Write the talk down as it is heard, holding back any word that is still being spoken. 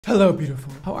Hello,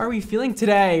 beautiful. How are we feeling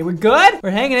today? We're good?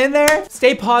 We're hanging in there?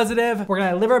 Stay positive. We're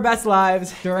gonna live our best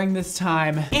lives during this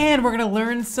time, and we're gonna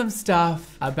learn some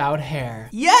stuff about hair.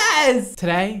 Yes!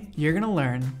 Today, you're gonna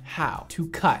learn how to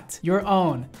cut your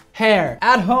own hair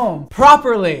at home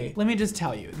properly. Let me just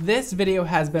tell you, this video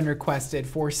has been requested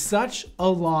for such a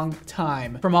long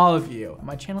time from all of you.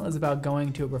 My channel is about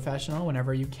going to a professional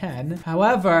whenever you can.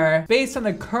 However, based on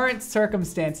the current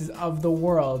circumstances of the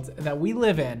world that we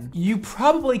live in, you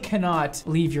probably cannot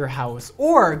leave your house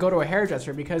or go to a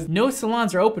hairdresser because no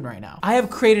salons are open right now. I have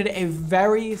created a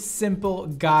very simple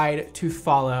guide to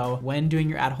follow when doing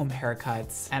your at-home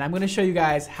haircuts, and I'm gonna show you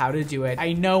guys how to do it.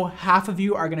 I know half of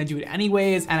you are gonna do it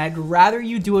anyways, and I'd rather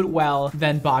you do it well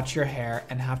than botch your hair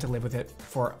and have to live with it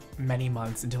for many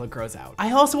months until it grows out.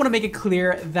 I also wanna make it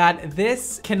clear that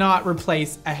this cannot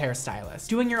replace a hairstylist.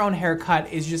 Doing your own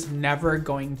haircut is just never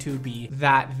going to be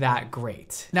that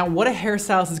great. Now, what a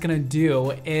hairstylist is gonna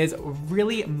do is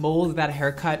really mold that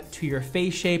haircut to your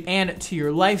face shape and to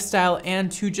your lifestyle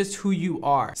and to just who you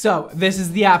are. So this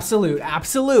is the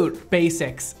absolute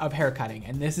basics of haircutting,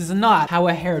 and this is not how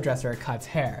a hairdresser cuts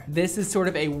hair. This is sort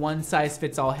of a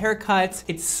one-size-fits-all haircut.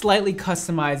 It's slightly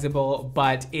customizable,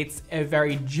 but it's a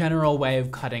very general way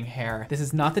of cutting hair. This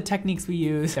is not the techniques we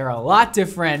use. They're a lot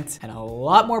different and a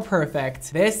lot more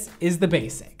perfect. This is the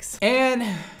basics. And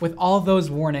with all those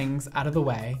warnings out of the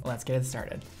way, let's get it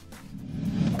started.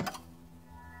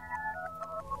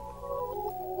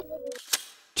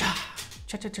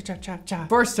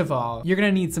 First of all, you're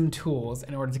gonna need some tools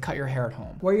in order to cut your hair at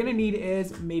home. What you're gonna need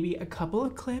is maybe a couple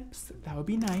of clips. That would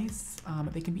be nice.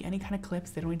 They can be any kind of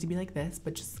clips. They don't need to be like this,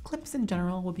 but just clips in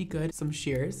general will be good. Some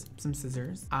shears, some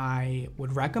scissors. I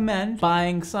would recommend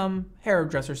buying some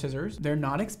hairdresser scissors. They're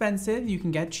not expensive. You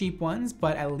can get cheap ones,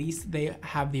 but at least they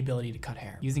have the ability to cut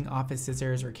hair. Using office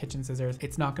scissors or kitchen scissors,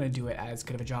 it's not gonna do it as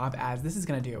good of a job as this is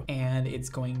gonna do. And it's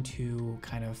going to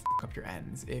kind of fuck up your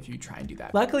ends if you try and do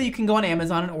that. Luckily, you can go on Amazon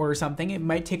and order something. It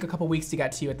might take a couple weeks to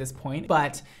get to you at this point,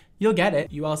 but you'll get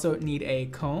it. You also need a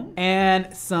comb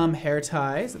and some hair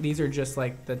ties. These are just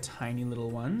like the tiny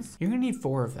little ones. You're gonna need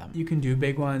 4 of them. You can do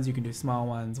big ones, you can do small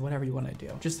ones, whatever you wanna do.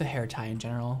 Just a hair tie in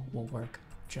general will work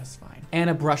just fine. And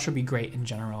a brush would be great in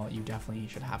general. You definitely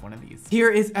should have one of these.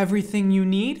 Here is everything you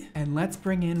need, and let's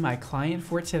bring in my client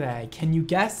for today. Can you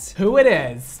guess who it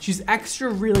is? She's extra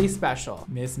really special.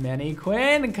 Miss Manny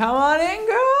Quinn, come on in,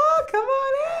 girl, come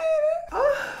on in.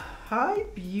 Oh, hi,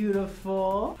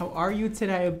 beautiful. How are you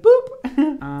today?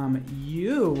 Boop.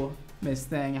 You, Miss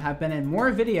Thing, have been in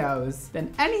more videos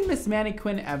than any Miss Manny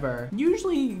Quinn ever.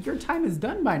 Usually your time is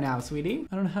done by now, sweetie.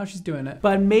 I don't know how she's doing it,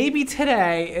 but maybe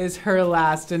today is her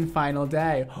last and final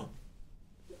day.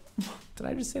 Did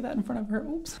I just say that in front of her?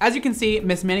 Oops. As you can see,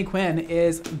 Miss Manny Quinn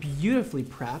is beautifully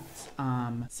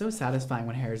prepped. So satisfying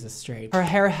when hair is this straight. Her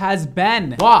hair has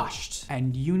been washed,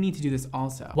 and you need to do this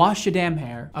also. Wash your damn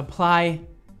hair, apply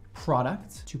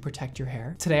product to protect your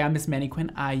hair. Today on Miss Manny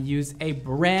Quinn, I use a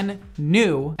brand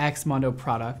new Mondo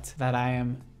product that I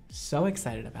am so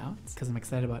excited about, because I'm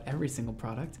excited about every single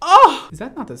product. Oh, is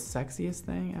that not the sexiest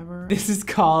thing ever? This is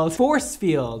called Force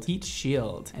Field Heat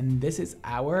Shield, and this is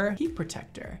our heat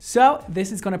protector. So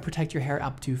this is going to protect your hair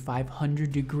up to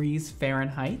 500 degrees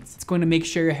Fahrenheit. It's going to make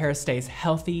sure your hair stays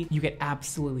healthy. You get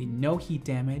absolutely no heat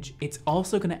damage. It's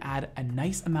also going to add a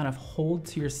nice amount of hold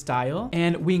to your style,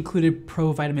 and we included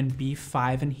Pro Vitamin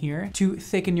B5 in here to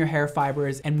thicken your hair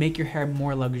fibers and make your hair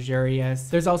more luxurious.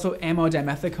 There's also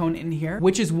amodimethicone in here,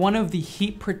 which is one of the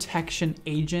heat protection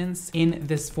agents in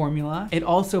this formula. It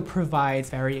also provides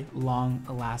very long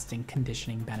lasting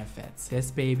conditioning benefits. This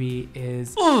baby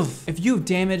is, oof. If you've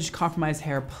damaged, compromised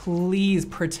hair, please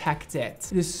protect it.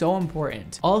 It is so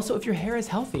important. Also, if your hair is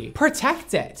healthy,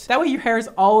 protect it. That way your hair is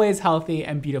always healthy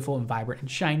and beautiful and vibrant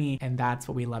and shiny, and that's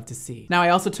what we love to see. Now, I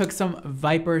also took some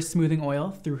Viper smoothing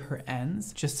oil through her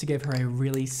ends just to give her a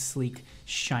really sleek,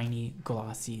 shiny,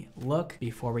 glossy look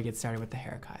before we get started with the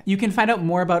haircut. You can find out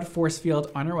more about Force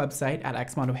Field on our website at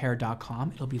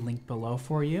xmondohair.com. It'll be linked below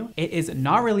for you. It is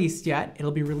not released yet.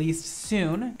 It'll be released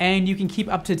soon, and you can keep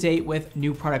up to date with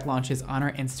new product launches on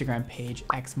our Instagram page,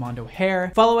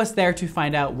 xmondohair. Follow us there to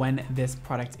find out when this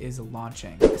product is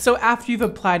launching. So after you've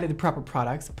applied the proper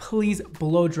products, please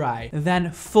blow dry,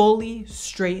 then fully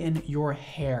straighten your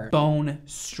hair, bone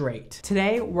straight.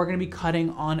 Today, we're gonna be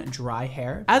cutting on dry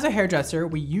hair. As a hairdresser,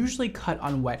 we usually cut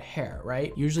on wet hair,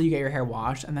 right? Usually you get your hair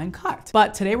washed and then cut.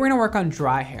 But today we're gonna work on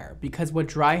dry hair, because what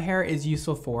dry hair is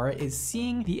useful for is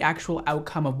seeing the actual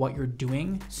outcome of what you're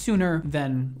doing sooner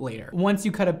than later. Once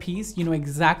you cut a piece, you know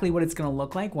exactly what it's gonna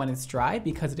look like when it's dry,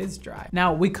 because it is dry.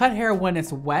 Now, we cut hair when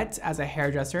it's wet as a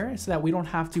hairdresser so that we don't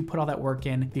have to put all that work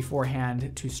in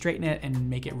beforehand to straighten it and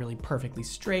make it really perfectly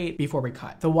straight before we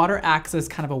cut. The water acts as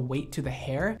kind of a weight to the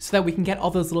hair so that we can get all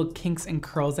those little kinks and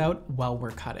curls out while we're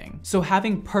cutting. So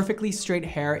having perfectly straight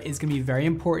hair is gonna be very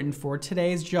important for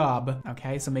today's job,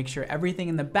 okay? So make sure everything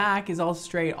in the back is all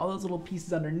straight, all those little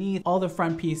pieces underneath, all the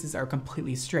front pieces are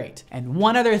completely straight. And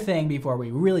one other thing before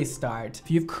we really start,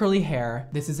 if you have curly hair,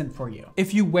 this isn't for you.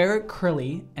 If you wear it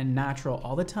curly and natural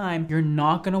all the time, you're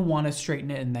not gonna wanna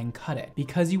straighten it and then cut it.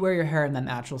 Because you wear your hair in that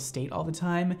natural state all the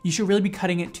time, you should really be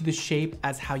cutting it to the shape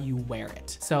as how you wear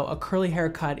it. So a curly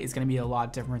haircut is gonna be a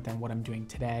lot different than what I'm doing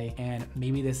today, and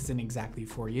maybe this isn't exactly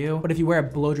for you, but if you wear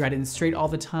it blow dried and straight all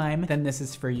the time, then this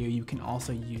is for you. You can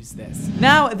also use this.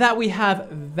 Now that we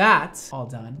have that all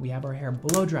done, we have our hair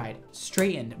blow dried,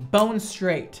 straightened, bone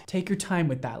straight. Take your time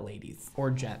with that, ladies,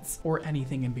 or gents, or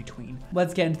anything in between.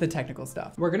 Let's get into the technical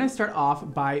stuff. We're gonna start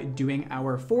off by doing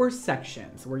our 4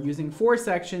 sections. We're using 4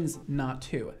 sections, not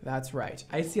 2. That's right.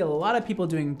 I see a lot of people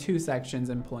doing 2 sections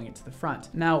and pulling it to the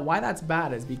front. Now, why that's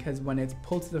bad is because when it's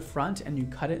pulled to the front and you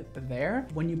cut it there,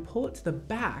 when you pull it to the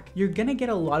back, you're gonna get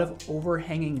a lot of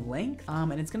overhanging length,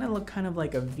 and it's gonna look kind of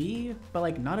like a V, but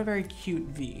like not a very cute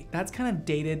V. That's kind of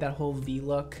dated, that whole V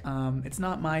look. It's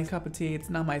not my cup of tea, it's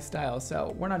not my style,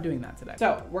 so we're not doing that today.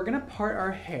 So we're gonna part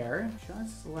our hair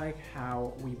just like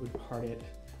how we would part it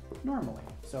normally.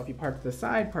 So if you part to the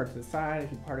side, part to the side.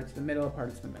 If you part it to the middle, part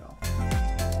it to the middle.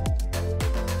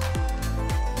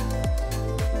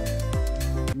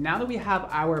 Now that we have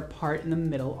our part in the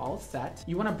middle all set,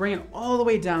 you wanna bring it all the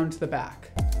way down to the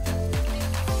back.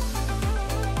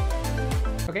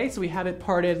 Okay, so we have it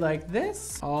parted like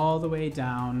this, all the way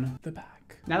down the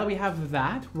back. Now that we have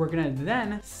that, we're gonna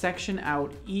then section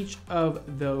out each of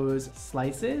those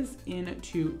slices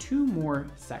into 2 more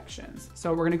sections.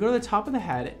 So we're gonna go to the top of the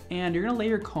head, and you're gonna lay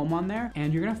your comb on there,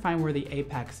 and you're gonna find where the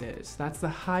apex is. That's the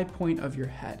high point of your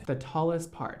head, the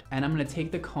tallest part. And I'm gonna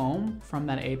take the comb from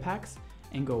that apex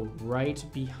and go right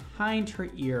behind her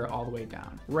ear all the way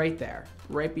down. Right there,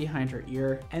 right behind her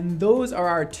ear. And those are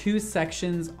our 2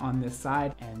 sections on this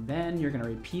side. And then you're gonna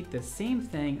repeat the same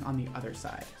thing on the other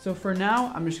side. So for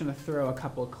now, I'm just gonna throw a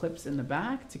couple of clips in the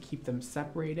back to keep them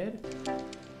separated.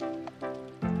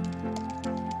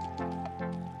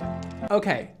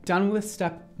 Okay, done with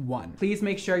step 1. Please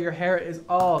make sure your hair is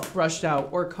all brushed out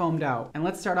or combed out. And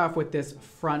let's start off with this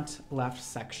front left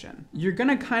section. You're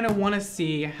gonna kind of wanna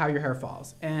see how your hair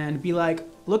falls and be like,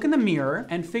 look in the mirror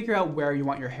and figure out where you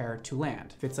want your hair to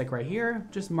land. If it's like right here,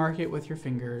 just mark it with your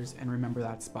fingers and remember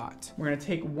that spot. We're gonna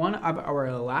take one of our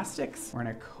elastics, we're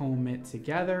gonna comb it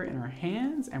together in our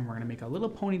hands, and we're gonna make a little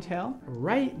ponytail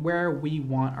right where we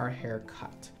want our hair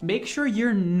cut. Make sure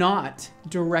you're not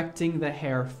directing the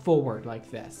hair forward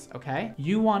like this, okay?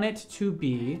 You want it to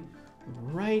be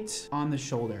right on the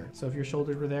shoulder. So if your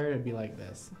shoulders were there, it'd be like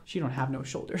this. She don't have no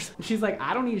shoulders. She's like,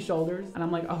 I don't need shoulders. And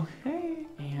I'm like, okay.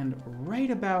 And right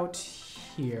about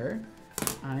here,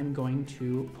 I'm going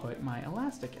to put my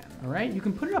elastic in, all right? You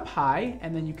can put it up high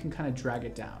and then you can kind of drag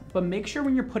it down. But make sure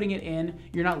when you're putting it in,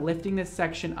 you're not lifting this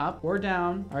section up or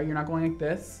down, all right? You're not going like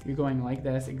this. You're going like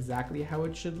this, exactly how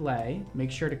it should lay.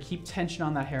 Make sure to keep tension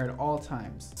on that hair at all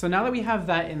times. So now that we have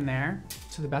that in there,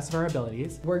 to the best of our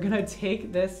abilities, we're gonna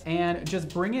take this and just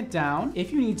bring it down.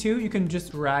 If you need to, you can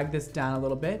just drag this down a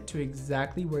little bit to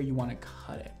exactly where you wanna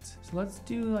cut it. So let's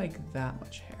do like that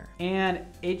much hair. And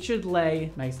it should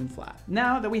lay nice and flat.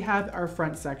 Now that we have our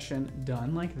front section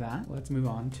done like that, let's move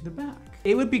on to the back.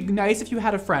 It would be nice if you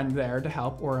had a friend there to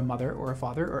help, or a mother or a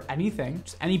father or anything,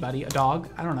 just anybody, a dog,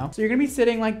 I don't know. So you're gonna be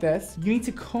sitting like this. You need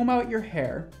to comb out your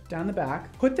hair down the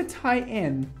back, put the tie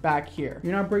in back here.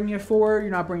 You're not bringing it forward,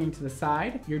 you're not bringing it to the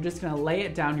side. You're just gonna lay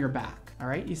it down your back, all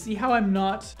right? You see how I'm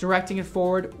not directing it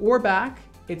forward or back?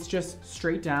 It's just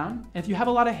straight down. And if you have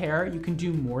a lot of hair, you can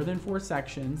do more than 4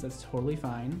 sections. That's totally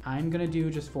fine. I'm gonna do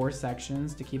just 4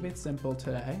 sections to keep it simple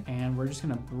today. And we're just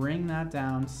gonna bring that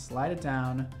down, slide it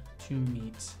down to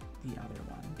meet the other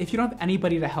one. If you don't have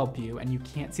anybody to help you and you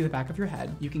can't see the back of your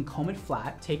head, you can comb it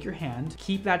flat, take your hand,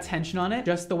 keep that tension on it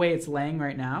just the way it's laying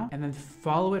right now, and then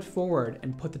follow it forward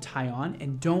and put the tie on,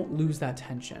 and don't lose that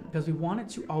tension because we want it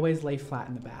to always lay flat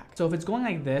in the back. So if it's going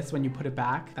like this when you put it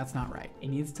back, that's not right. It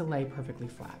needs to lay perfectly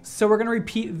flat. So we're gonna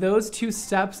repeat those 2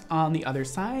 steps on the other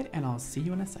side, and I'll see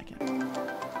you in a second.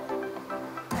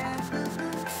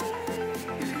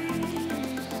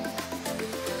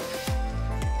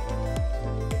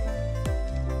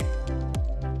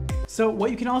 So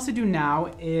what you can also do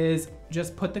now is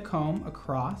just put the comb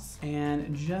across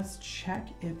and just check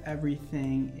if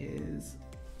everything is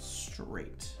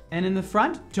straight. And in the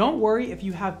front, don't worry if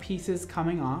you have pieces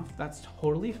coming off, that's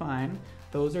totally fine.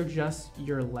 Those are just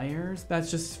your layers.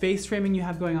 That's just face framing you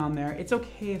have going on there. It's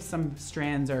okay if some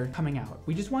strands are coming out.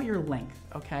 We just want your length,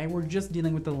 okay? We're just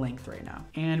dealing with the length right now.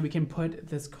 And we can put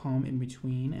this comb in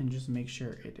between and just make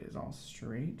sure it is all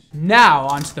straight. Now,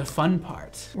 on to the fun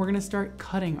part. We're gonna start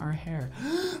cutting our hair.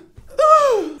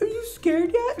 Are you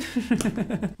scared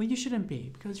yet? Well, you shouldn't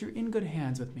be, because you're in good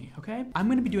hands with me, okay? I'm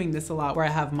gonna be doing this a lot where I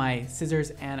have my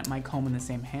scissors and my comb in the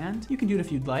same hand. You can do it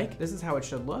if you'd like. This is how it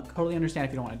should look. Totally understand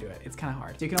if you don't wanna do it. It's kinda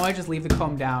hard. So you can always just leave the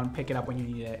comb down, pick it up when you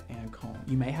need it, and comb.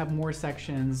 You may have more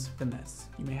sections than this.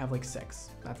 You may have like 6.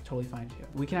 That's totally fine too.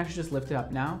 We can actually just lift it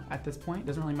up now at this point. It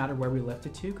doesn't really matter where we lift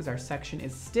it to, because our section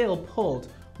is still pulled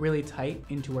really tight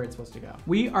into where it's supposed to go.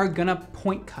 We are gonna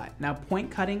point cut. Now, point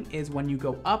cutting is when you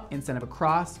go up instead of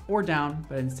across, or down,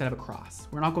 but instead of across.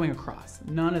 We're not going across,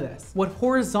 none of this. What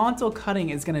horizontal cutting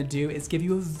is gonna do is give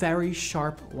you a very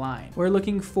sharp line. We're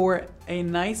looking for a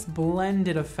nice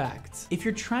blended effect. If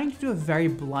you're trying to do a very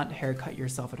blunt haircut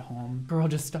yourself at home, girl,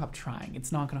 just stop trying.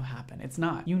 It's not gonna happen, it's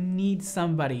not. You need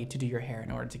somebody to do your hair in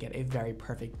order to get a very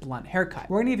perfect blunt haircut.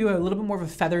 We're gonna give you a little bit more of a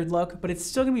feathered look, but it's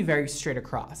still gonna be very straight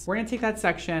across. We're gonna take that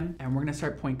section and we're gonna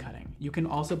start point cutting. You can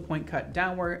also point cut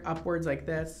downward, upwards like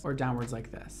this, or downwards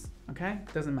like this, okay?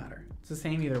 Doesn't matter. It's the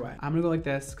same either way. I'm gonna go like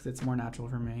this because it's more natural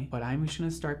for me, but I'm just gonna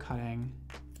start cutting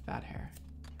that hair.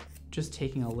 Just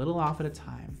taking a little off at a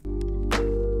time.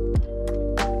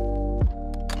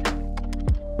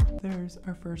 There's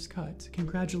our first cut.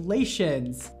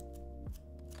 Congratulations.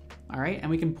 All right,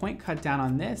 and we can point cut down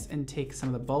on this and take some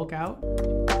of the bulk out.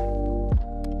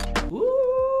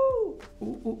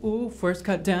 Ooh, first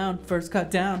cut down, first cut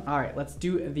down. All right, let's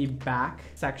do the back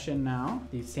section now,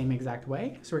 the same exact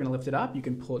way. So we're gonna lift it up, you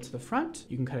can pull it to the front,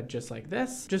 you can cut it just like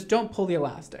this. Just don't pull the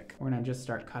elastic. We're gonna just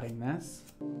start cutting this.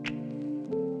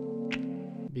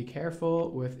 Be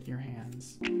careful with your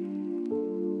hands.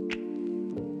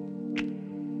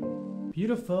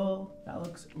 Beautiful, that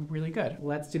looks really good.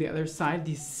 Let's do the other side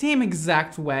the same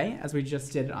exact way as we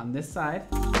just did it on this side.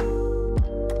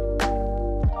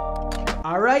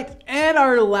 All right, and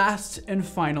our last and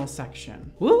final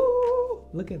section. Woo!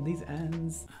 Look at these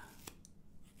ends.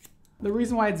 The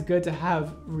reason why it's good to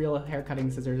have real hair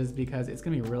cutting scissors is because it's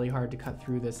gonna be really hard to cut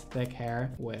through this thick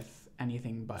hair with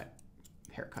anything but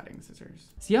hair cutting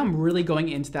scissors. See how I'm really going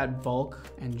into that bulk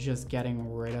and just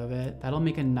getting rid of it? That'll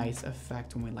make a nice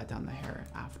effect when we let down the hair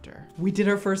after. We did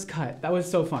our first cut. That was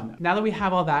so fun. Now that we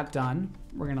have all that done,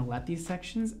 we're gonna let these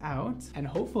sections out and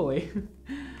hopefully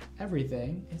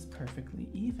everything is perfectly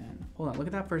even. Hold on, look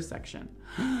at that first section.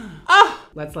 Ah!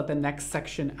 Let's let the next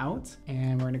section out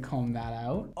and we're gonna comb that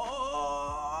out.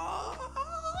 Oh!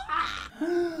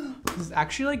 This is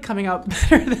actually like coming out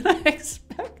better than I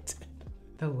expected.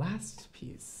 The last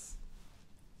piece.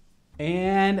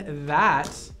 And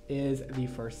that is the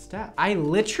first step. I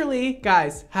literally,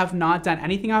 guys, have not done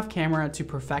anything off camera to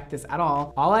perfect this at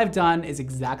all. All I've done is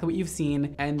exactly what you've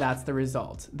seen, and that's the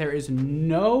result. There is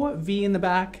no V in the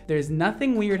back. There's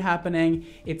nothing weird happening.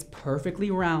 It's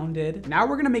perfectly rounded. Now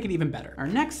we're gonna make it even better. Our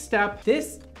next step,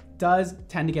 this does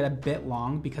tend to get a bit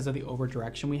long because of the over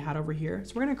direction we had over here.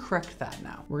 So we're gonna correct that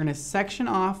now. We're gonna section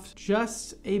off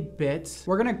just a bit.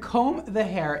 We're gonna comb the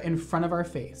hair in front of our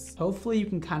face. Hopefully you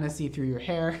can kind of see through your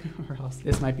hair or else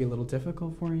this might be a little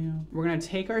difficult for you. We're gonna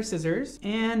take our scissors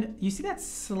and you see that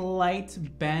slight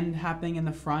bend happening in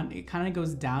the front? It kind of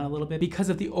goes down a little bit because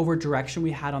of the over direction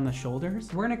we had on the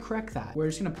shoulders. We're gonna correct that. We're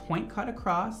just gonna point cut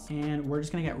across and we're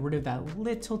just gonna get rid of that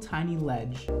little tiny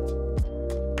ledge.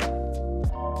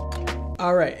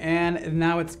 All right, and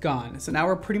now it's gone. So now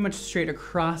we're pretty much straight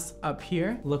across up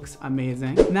here. Looks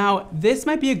amazing. Now, this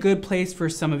might be a good place for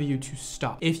some of you to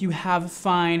stop. If you have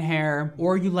fine hair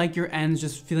or you like your ends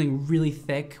just feeling really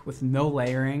thick with no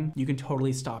layering, you can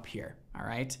totally stop here. All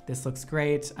right, this looks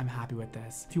great. I'm happy with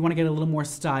this. If you wanna get a little more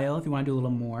style, if you wanna do a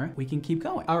little more, we can keep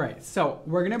going. All right, so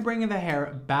we're gonna bring the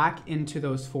hair back into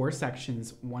those 4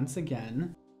 sections once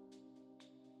again.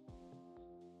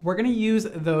 We're gonna use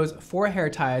those 4 hair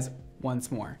ties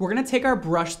once more. We're gonna take our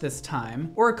brush this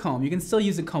time, or a comb. You can still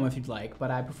use a comb if you'd like,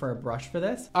 but I prefer a brush for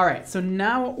this. All right, so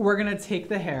now we're gonna take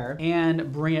the hair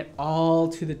and bring it all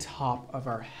to the top of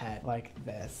our head like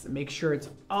this. Make sure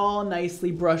it's all nicely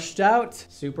brushed out.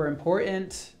 Super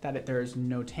important that there's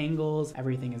no tangles.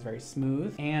 Everything is very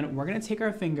smooth. And we're gonna take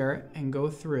our finger and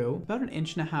go through about 1.5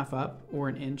 inches up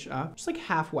or 1 inch up, just like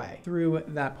halfway through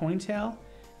that ponytail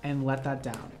and let that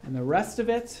down. And the rest of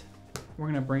it, We're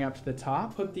gonna bring up to the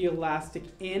top, put the elastic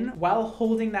in while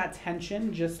holding that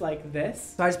tension just like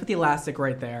this. So I just put the elastic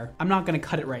right there. I'm not gonna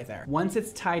cut it right there. Once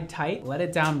it's tied tight, let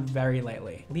it down very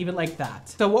lightly. Leave it like that.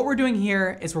 So what we're doing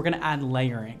here is we're gonna add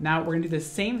layering. Now we're gonna do the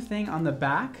same thing on the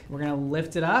back. We're gonna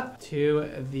lift it up to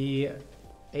the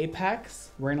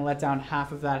apex. We're gonna let down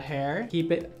half of that hair.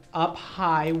 Keep it up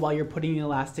high while you're putting the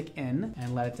elastic in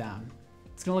and let it down.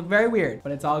 It's gonna look very weird,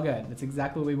 but it's all good. That's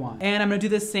exactly what we want. And I'm gonna do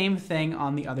the same thing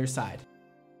on the other side.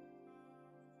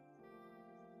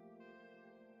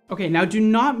 Okay, now do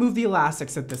not move the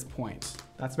elastics at this point.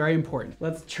 That's very important.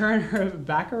 Let's turn her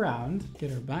back around.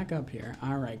 Get her back up here.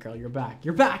 All right, girl, you're back.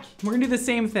 You're back. We're gonna do the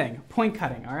same thing. Point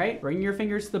cutting, all right? Bring your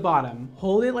fingers to the bottom.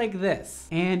 Hold it like this.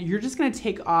 And you're just gonna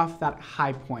take off that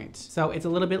high point. So it's a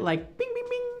little bit like bing, bing,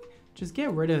 bing. Just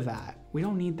get rid of that. We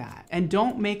don't need that. And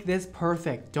don't make this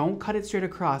perfect. Don't cut it straight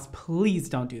across. Please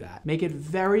don't do that. Make it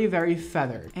very, very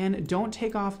feathered. And don't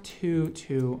take off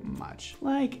too much.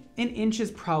 Like an inch is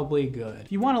probably good.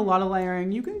 If you want a lot of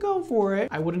layering, you can go for it.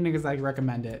 I wouldn't exactly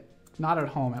recommend it. Not at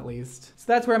home, at least. So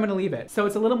that's where I'm gonna leave it. So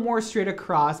it's a little more straight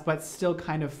across, but still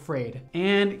kind of frayed.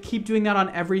 And keep doing that on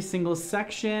every single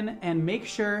section, and make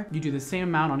sure you do the same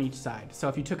amount on each side. So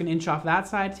if you took an inch off that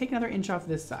side, take another inch off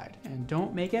this side. And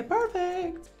don't make it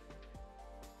perfect.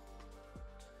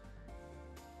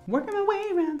 Working my way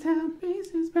around town,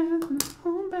 faces present,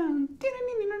 homebound.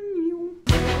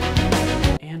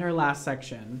 And our last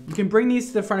section. You can bring these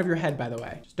to the front of your head, by the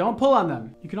way. Just don't pull on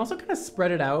them. You can also kind of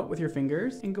spread it out with your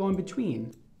fingers and go in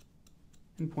between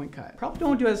and point cut. Probably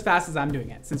don't do it as fast as I'm doing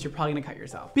it, since you're probably gonna cut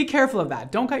yourself. Be careful of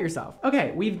that, don't cut yourself.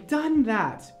 Okay, we've done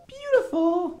that.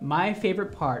 Beautiful. My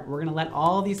favorite part, we're gonna let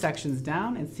all these sections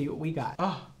down and see what we got.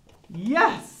 Oh,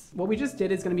 yes. What we just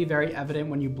did is gonna be very evident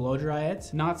when you blow dry it.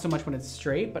 Not so much when it's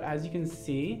straight, but as you can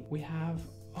see, we have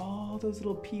all those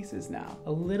little pieces now.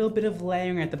 A little bit of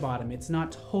layering at the bottom. It's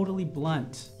not totally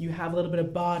blunt. You have a little bit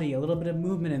of body, a little bit of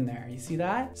movement in there. You see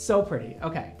that? So pretty.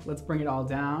 Okay, let's bring it all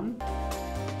down.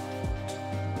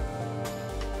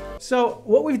 So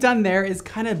what we've done there is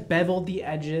kind of beveled the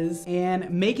edges and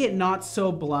make it not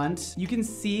so blunt. You can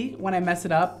see when I mess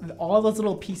it up, all those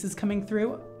little pieces coming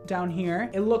through down here.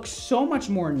 It looks so much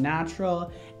more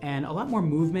natural and a lot more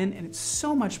movement, and it's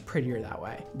so much prettier that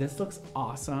way. This looks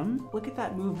awesome. Look at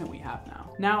that movement we have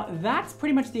now. Now, that's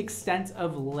pretty much the extent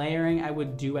of layering I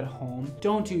would do at home.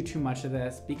 Don't do too much of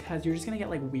this because you're just gonna get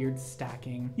like weird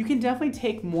stacking. You can definitely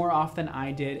take more off than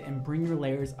I did and bring your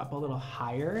layers up a little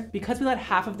higher. Because we let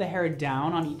half of the hair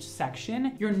down on each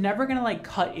section, you're never gonna like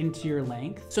cut into your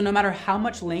length. So no matter how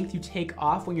much length you take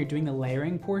off when you're doing the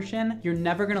layering portion, you're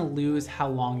never gonna lose how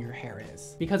long your hair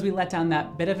is. Because we let down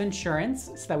that bit of insurance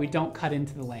so that we don't cut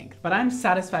into the length. But I'm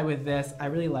satisfied with this. I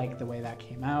really like the way that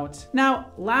came out.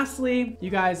 Now, lastly, you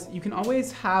guys, you can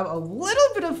always have a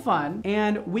little bit of fun,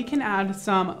 and we can add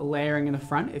some layering in the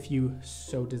front if you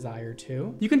so desire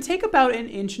to. You can take about 1.5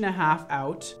 inches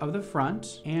out of the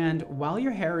front, and while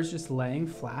your hair is just laying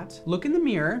flat, look in the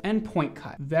mirror and point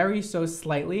cut very so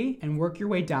slightly and work your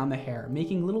way down the hair,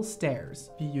 making little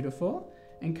stairs. Beautiful.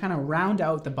 And kind of round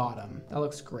out the bottom. That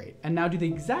looks great. And now do the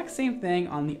exact same thing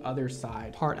on the other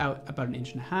side. Part out about 1.5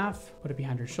 inches, put it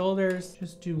behind your shoulders.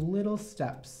 Just do little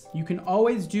steps. You can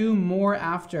always do more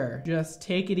after. Just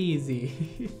take it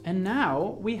easy. And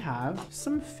now we have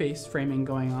some face framing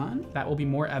going on. That will be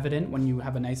more evident when you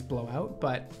have a nice blowout,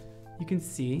 but you can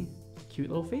see cute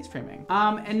little face framing.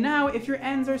 And now if your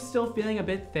ends are still feeling a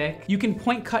bit thick, you can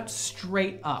point cut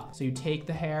straight up. So you take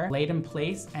the hair, lay it in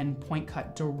place, and point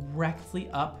cut directly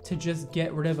up to just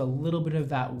get rid of a little bit of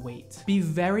that weight. Be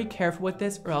very careful with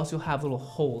this or else you'll have little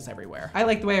holes everywhere. I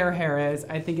like the way her hair is.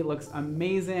 I think it looks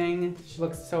amazing. She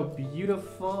looks so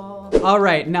beautiful. All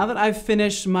right, now that I've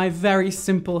finished my very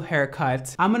simple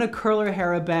haircut, I'm gonna curl her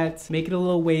hair a bit, make it a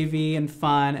little wavy and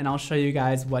fun, and I'll show you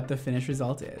guys what the finished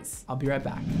result is. I'll be right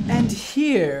back. And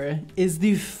here is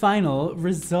the final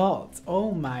result.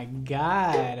 Oh my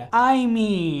God. I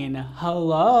mean,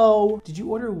 hello. Did you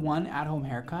order one at-home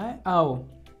haircut? Oh,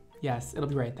 yes, it'll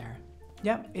be right there.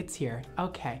 Yep, it's here.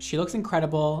 Okay, she looks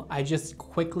incredible. I just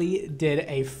quickly did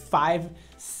a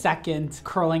 5-second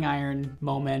curling iron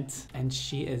moment and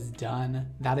she is done.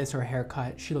 That is her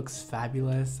haircut. She looks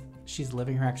fabulous. She's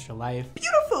living her extra life.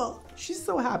 Beautiful. She's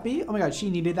so happy. Oh my God, she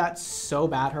needed that so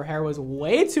bad. Her hair was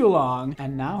way too long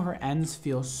and now her ends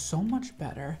feel so much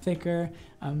better, thicker,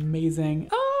 amazing.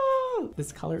 Oh,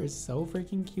 This color is so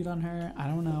freaking cute on her. I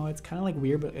don't know. It's kind of like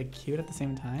weird, but like cute at the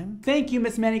same time. Thank you,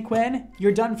 Miss Mannequin.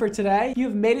 You're done for today.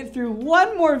 You've made it through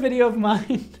one more video of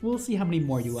mine. We'll see how many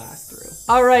more you last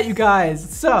through. All right, you guys.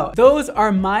 So those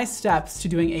are my steps to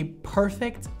doing a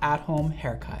perfect at-home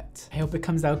haircut. I hope it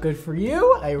comes out good for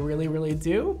you. I really, really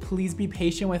do. Please be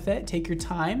patient with it. Take your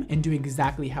time and do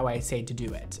exactly how I say to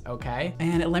do it, okay?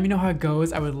 And let me know how it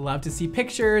goes. I would love to see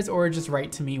pictures or just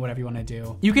write to me, whatever you want to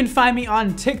do. You can find me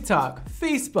on TikTok,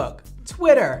 Facebook,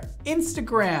 Twitter,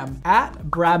 Instagram at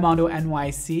Mondo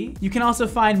NYC. You can also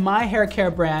find my hair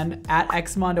care brand at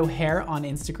Mondo Hair on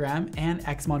Instagram and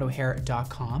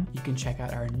xmondohair.com. You can check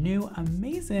out our new,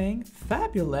 amazing,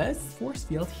 fabulous force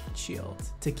field heat shield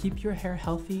to keep your hair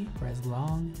healthy for as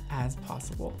long as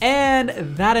possible. And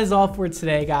that is all for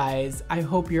today, guys. I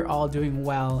hope you're all doing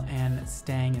well and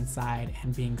staying inside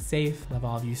and being safe. Love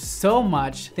all of you so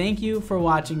much. Thank you for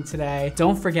watching today.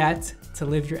 Don't forget to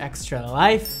live your extra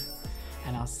life,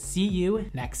 and I'll see you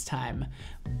next time.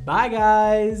 Bye,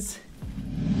 guys.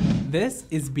 This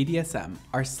is BDSM,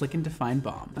 our Slick and Define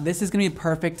Balm. This is gonna be a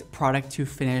perfect product to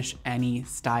finish any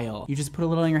style. You just put a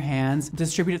little in your hands,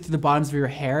 distribute it through the bottoms of your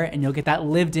hair, and you'll get that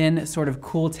lived in sort of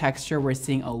cool texture we're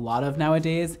seeing a lot of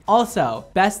nowadays. Also,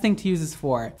 best thing to use this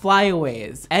for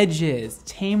flyaways, edges,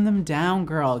 tame them down,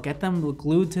 girl. Get them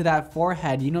glued to that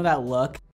forehead. You know that look.